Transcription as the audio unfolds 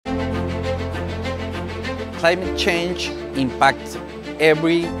climate change impacts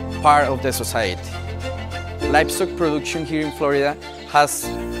every part of the society. Livestock production here in Florida has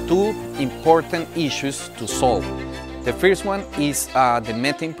two important issues to solve. The first one is the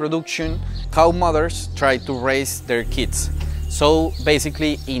methane production. Cow mothers try to raise their kids. So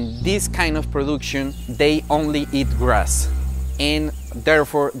basically in this kind of production, they only eat grass and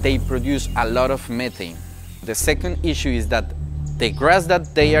therefore they produce a lot of methane. The second issue is that the grass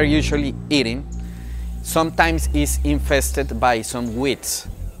that they are usually eating sometimes is infested by some weeds.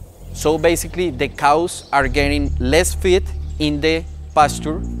 So basically the cows are getting less feed in the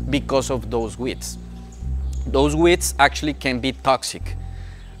pasture because of those weeds. Those weeds actually can be toxic.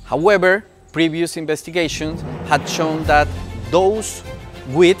 However, previous investigations had shown that those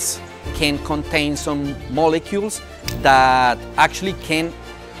weeds can contain some molecules that actually can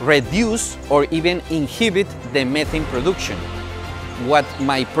reduce or even inhibit the methane production. What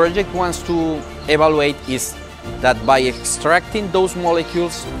my project wants to evaluate is that by extracting those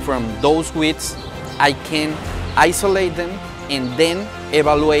molecules from those weeds, I can isolate them and then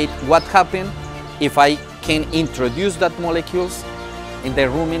evaluate what happens if I can introduce that molecules in the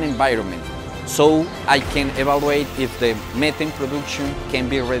rumen environment. So I can evaluate if the methane production can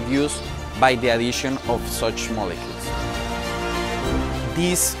be reduced by the addition of such molecules.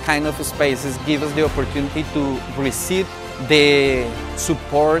 These kind of spaces give us the opportunity to receive the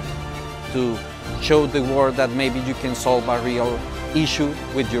support to show the world that maybe you can solve a real issue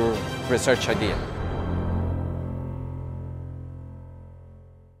with your research idea.